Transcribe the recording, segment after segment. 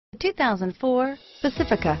2004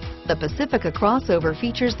 Pacifica. The Pacifica crossover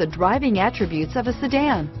features the driving attributes of a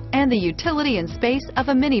sedan and the utility and space of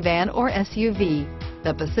a minivan or SUV.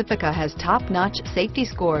 The Pacifica has top-notch safety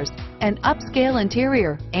scores, an upscale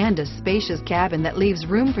interior, and a spacious cabin that leaves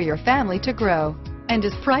room for your family to grow, and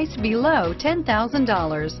is priced below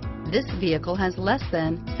 $10,000. This vehicle has less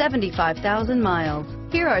than 75,000 miles.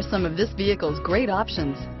 Here are some of this vehicle's great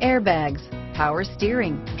options: airbags, power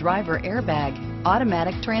steering, driver airbag,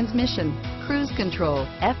 automatic transmission, cruise control,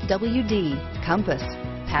 FWD, compass,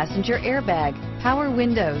 passenger airbag, power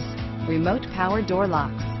windows, remote power door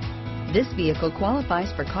locks. This vehicle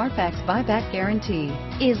qualifies for Carfax buyback guarantee.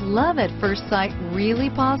 Is love at first sight really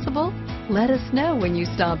possible? Let us know when you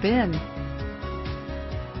stop in.